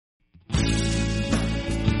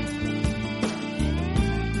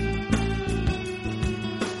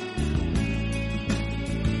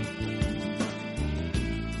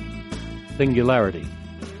Singularity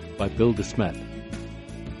by Bill DeSmet.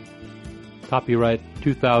 Copyright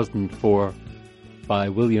 2004 by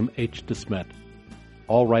William H. DeSmet.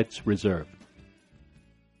 All rights reserved.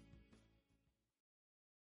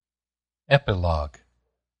 Epilogue.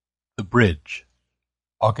 The Bridge,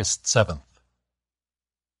 August 7th.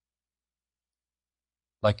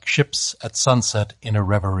 Like ships at sunset in a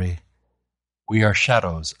reverie, we are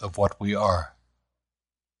shadows of what we are.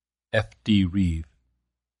 F. D. Reeve.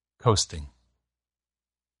 Coasting.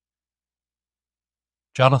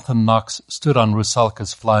 Jonathan Knox stood on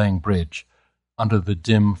Rusalka's flying bridge, under the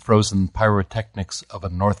dim, frozen pyrotechnics of a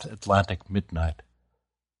North Atlantic midnight.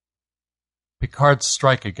 Picard's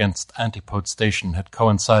strike against Antipode Station had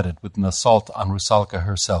coincided with an assault on Rusalka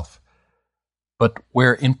herself. But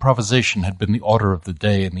where improvisation had been the order of the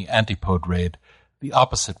day in the Antipode raid, the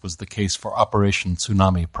opposite was the case for Operation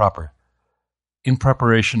Tsunami proper. In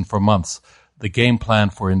preparation for months, the game plan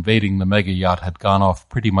for invading the mega-yacht had gone off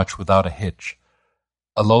pretty much without a hitch.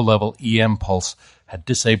 A low-level EM pulse had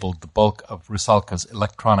disabled the bulk of Rusalka's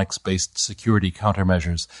electronics-based security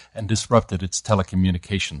countermeasures and disrupted its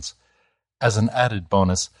telecommunications. As an added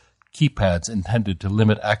bonus, keypads intended to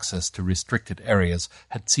limit access to restricted areas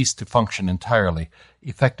had ceased to function entirely,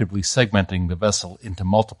 effectively segmenting the vessel into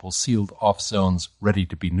multiple sealed-off zones ready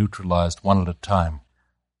to be neutralized one at a time.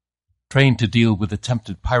 Trained to deal with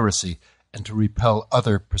attempted piracy and to repel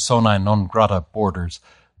other personae non grata boarders,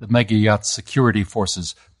 the mega-yacht's security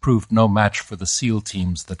forces proved no match for the SEAL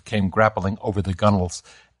teams that came grappling over the gunwales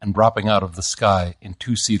and dropping out of the sky in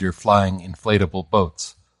two-seater flying inflatable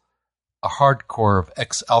boats. A hard core of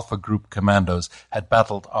ex-Alpha Group commandos had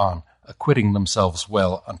battled on, acquitting themselves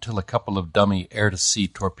well until a couple of dummy air-to-sea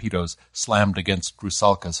torpedoes slammed against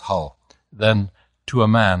Rusalka's hull. Then, to a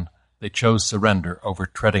man, they chose surrender over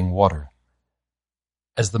treading water.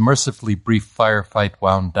 As the mercifully brief firefight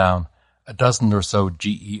wound down, a dozen or so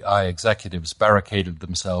GEI executives barricaded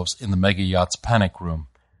themselves in the mega-yacht's panic room.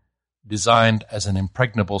 Designed as an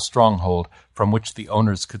impregnable stronghold from which the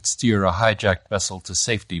owners could steer a hijacked vessel to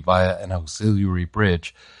safety via an auxiliary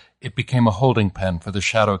bridge, it became a holding pen for the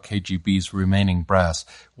Shadow KGB's remaining brass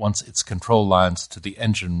once its control lines to the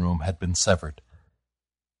engine room had been severed.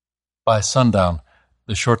 By sundown,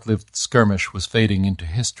 the short-lived skirmish was fading into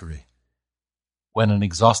history. When an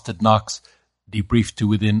exhausted Knox, debriefed to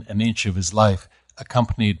within an inch of his life,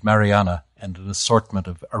 accompanied Mariana and an assortment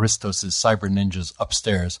of Aristos' cyber ninjas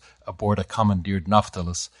upstairs aboard a commandeered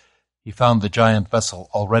Naftalus, he found the giant vessel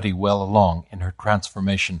already well along in her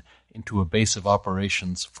transformation into a base of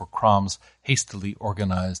operations for Crom's hastily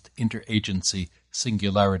organized interagency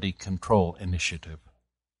Singularity Control Initiative.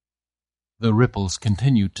 The ripples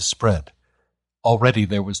continued to spread. Already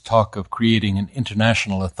there was talk of creating an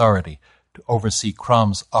international authority to oversee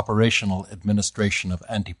Crom's operational administration of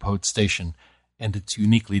Antipode Station and its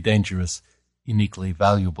uniquely dangerous, uniquely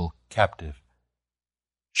valuable captive.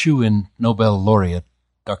 Shoo-in Nobel laureate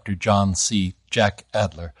Dr. John C. Jack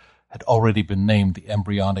Adler had already been named the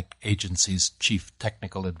embryonic agency's chief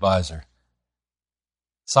technical advisor.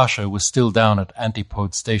 Sasha was still down at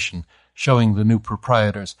Antipode Station, showing the new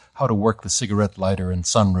proprietors how to work the cigarette lighter and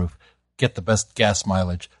sunroof, get the best gas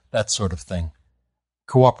mileage, that sort of thing.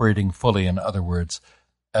 Cooperating fully, in other words,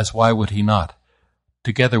 as why would he not?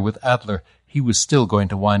 Together with Adler, he was still going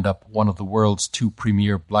to wind up one of the world's two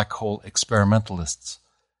premier black hole experimentalists.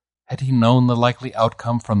 Had he known the likely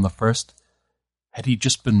outcome from the first? Had he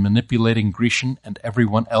just been manipulating Grecian and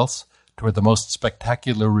everyone else toward the most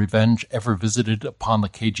spectacular revenge ever visited upon the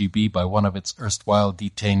KGB by one of its erstwhile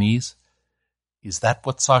detainees? Is that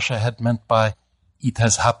what Sasha had meant by, "It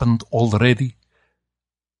has happened already"?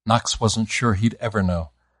 Knox wasn't sure he'd ever know.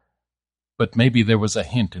 But maybe there was a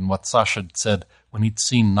hint in what Sasha had said when he'd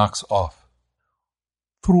seen Knox off.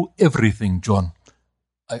 "Through everything, John,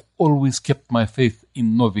 I always kept my faith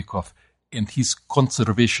in Novikov and his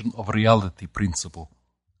conservation of reality principle.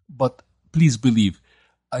 But please believe,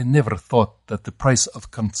 I never thought that the price of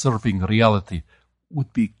conserving reality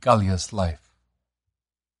would be Gallia's life."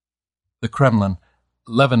 The Kremlin,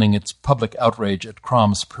 leavening its public outrage at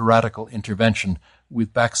Crom's piratical intervention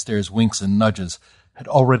with backstairs winks and nudges, had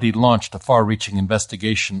already launched a far-reaching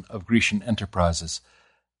investigation of Grecian enterprises.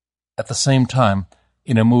 At the same time,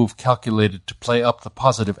 in a move calculated to play up the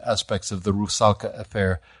positive aspects of the Rusalka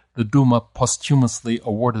affair, the Duma posthumously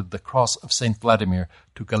awarded the Cross of St. Vladimir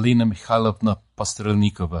to Galina Mikhailovna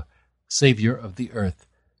Postelnikova, savior of the earth,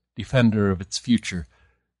 defender of its future,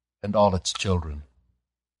 and all its children.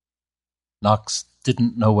 Knox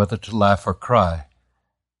didn't know whether to laugh or cry.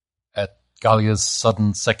 At Gallia's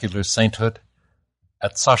sudden secular sainthood,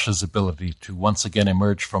 at Sasha's ability to once again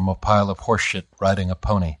emerge from a pile of horseshit riding a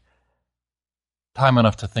pony, Time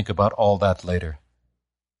enough to think about all that later.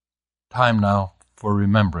 Time now for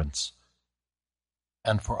remembrance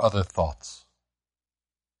and for other thoughts.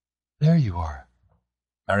 There you are.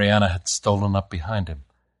 Mariana had stolen up behind him.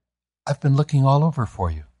 I've been looking all over for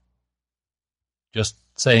you. Just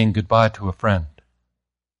saying goodbye to a friend.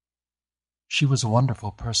 She was a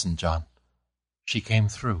wonderful person, John. She came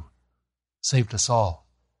through, saved us all.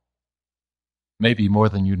 Maybe more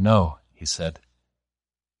than you know, he said.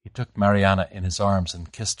 He took Mariana in his arms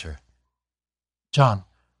and kissed her. John,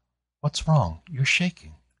 what's wrong? You're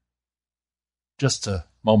shaking. Just a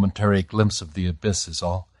momentary glimpse of the abyss is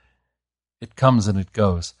all. It comes and it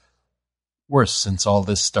goes. Worse since all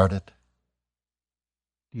this started.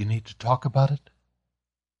 Do you need to talk about it?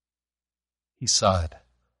 He sighed.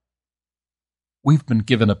 We've been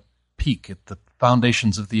given a peek at the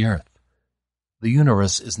foundations of the earth. The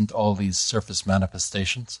universe isn't all these surface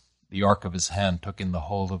manifestations. The arc of his hand took in the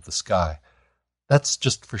whole of the sky. That's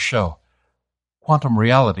just for show. Quantum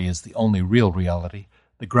reality is the only real reality,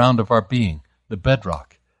 the ground of our being, the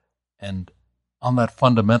bedrock. And on that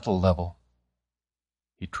fundamental level...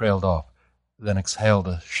 He trailed off, then exhaled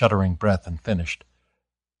a shuddering breath and finished.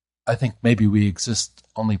 I think maybe we exist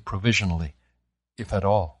only provisionally, if at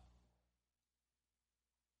all.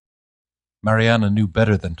 Mariana knew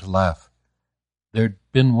better than to laugh. There'd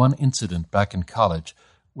been one incident back in college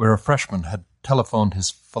where a freshman had telephoned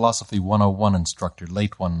his Philosophy 101 instructor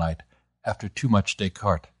late one night after too much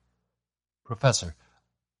Descartes. Professor,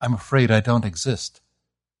 I'm afraid I don't exist.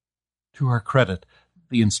 To her credit,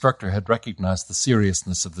 the instructor had recognized the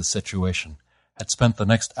seriousness of the situation, had spent the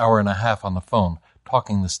next hour and a half on the phone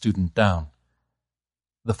talking the student down.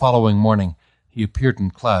 The following morning, he appeared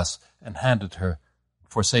in class and handed her,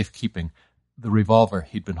 for safekeeping, the revolver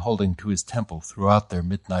he'd been holding to his temple throughout their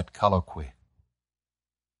midnight colloquy.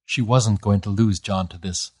 She wasn't going to lose John to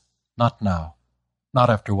this. Not now. Not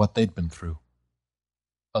after what they'd been through.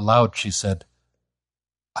 Aloud, she said,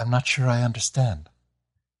 I'm not sure I understand.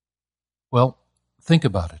 Well, think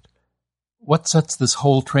about it. What sets this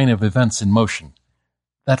whole train of events in motion?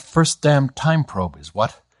 That first damn time probe is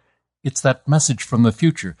what? It's that message from the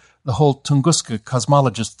future, the whole Tunguska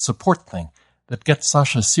cosmologist support thing, that gets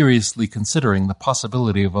Sasha seriously considering the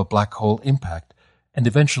possibility of a black hole impact, and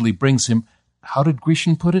eventually brings him, how did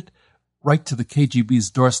Grecian put it? Right to the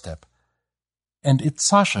KGB's doorstep. And it's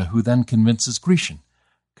Sasha who then convinces Grecian,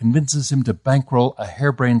 convinces him to bankroll a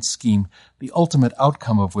harebrained scheme, the ultimate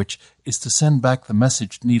outcome of which is to send back the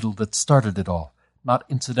message needle that started it all, not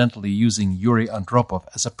incidentally using Yuri Andropov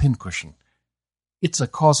as a pincushion. It's a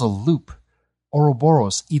causal loop,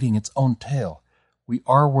 Ouroboros eating its own tail. We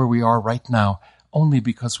are where we are right now only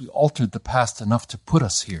because we altered the past enough to put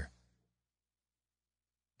us here.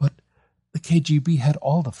 But the KGB had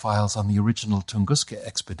all the files on the original Tunguska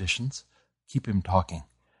expeditions. Keep him talking.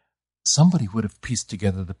 Somebody would have pieced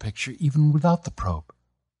together the picture even without the probe.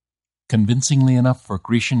 Convincingly enough for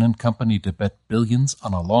Grecian and company to bet billions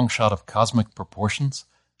on a long shot of cosmic proportions?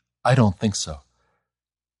 I don't think so.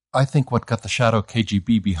 I think what got the shadow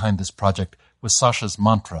KGB behind this project was Sasha's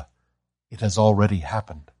mantra. It has already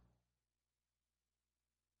happened.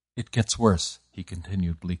 It gets worse, he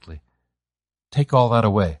continued bleakly. Take all that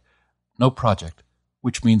away. No project,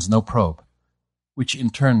 which means no probe, which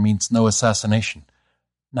in turn means no assassination.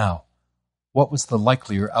 Now, what was the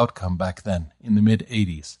likelier outcome back then, in the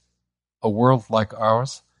mid-'80s? A world like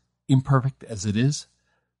ours, imperfect as it is,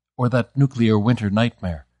 or that nuclear winter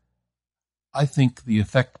nightmare? I think the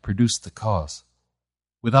effect produced the cause.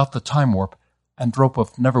 Without the time warp,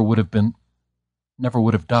 Andropov never would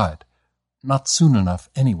have died. Not soon enough,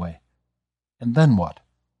 anyway. And then what?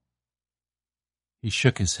 He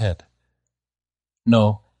shook his head.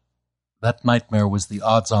 No, that nightmare was the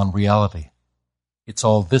odds-on reality. It's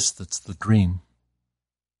all this that's the dream.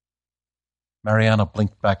 Mariana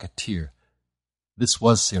blinked back a tear. This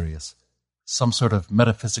was serious. Some sort of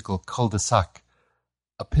metaphysical cul-de-sac.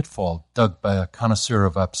 A pitfall dug by a connoisseur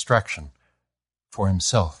of abstraction. For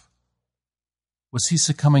himself. Was he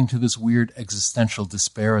succumbing to this weird existential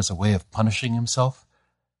despair as a way of punishing himself?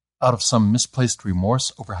 Out of some misplaced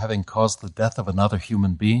remorse over having caused the death of another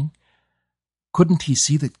human being? Couldn't he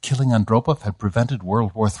see that killing Andropov had prevented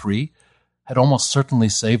World War III, had almost certainly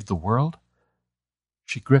saved the world?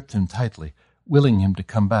 She gripped him tightly, willing him to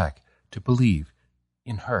come back, to believe,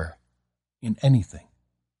 in her, in anything.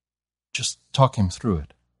 Just talk him through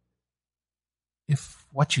it. If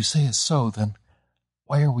what you say is so, then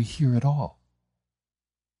why are we here at all?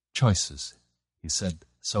 Choices, he said,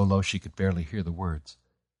 so low she could barely hear the words.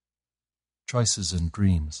 Choices and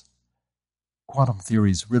dreams. Quantum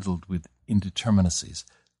theories riddled with indeterminacies,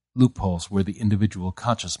 loopholes where the individual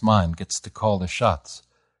conscious mind gets to call the shots.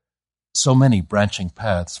 So many branching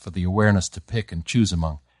paths for the awareness to pick and choose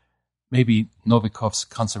among. Maybe Novikov's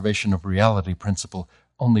conservation of reality principle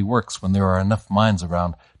only works when there are enough minds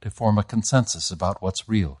around to form a consensus about what's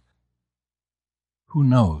real. Who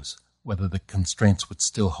knows whether the constraints would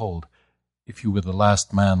still hold if you were the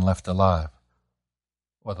last man left alive,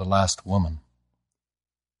 or the last woman.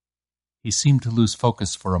 He seemed to lose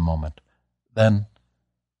focus for a moment. Then,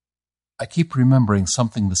 I keep remembering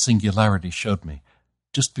something the singularity showed me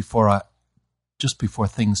just before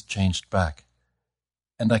things changed back.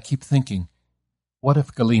 And I keep thinking, what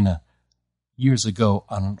if Galina, years ago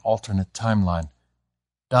on an alternate timeline,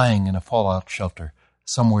 dying in a fallout shelter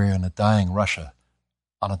somewhere in a dying Russia,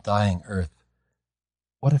 on a dying Earth,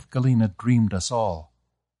 what if Galina dreamed us all,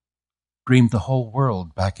 dreamed the whole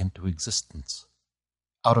world back into existence,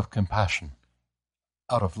 out of compassion,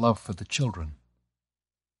 out of love for the children?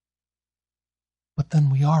 But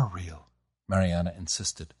then we are real, Mariana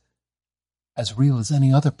insisted. As real as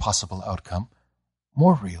any other possible outcome.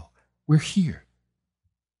 More real. We're here.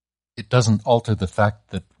 It doesn't alter the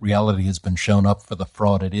fact that reality has been shown up for the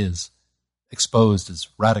fraud it is, exposed as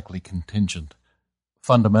radically contingent,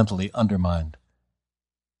 fundamentally undermined.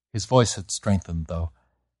 His voice had strengthened, though.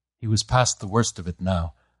 He was past the worst of it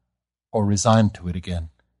now, or resigned to it again.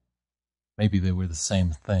 Maybe they were the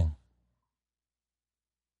same thing.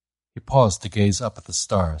 He paused to gaze up at the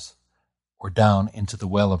stars, or down into the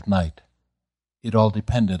well of night. It all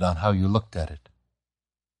depended on how you looked at it.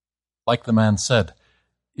 Like the man said,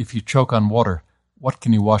 if you choke on water, what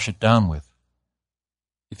can you wash it down with?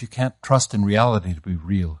 If you can't trust in reality to be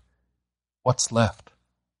real, what's left?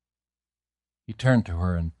 He turned to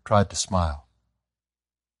her and tried to smile.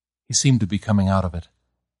 He seemed to be coming out of it,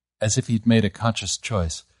 as if he'd made a conscious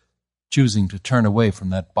choice, choosing to turn away from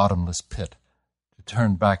that bottomless pit, to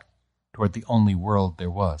turn back toward the only world there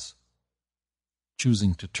was,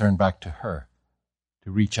 choosing to turn back to her,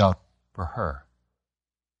 to reach out for her.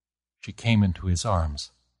 She came into his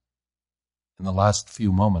arms. In the last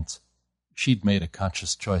few moments, she'd made a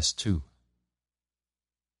conscious choice too.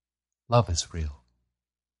 Love is real.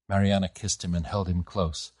 Mariana kissed him and held him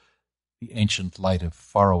close, the ancient light of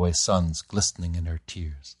faraway suns glistening in her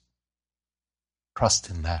tears. Trust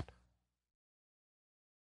in that.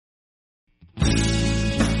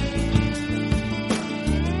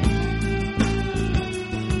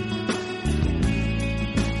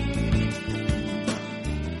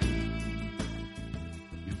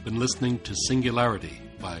 You've been listening to Singularity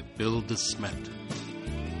by Bill DeSmet.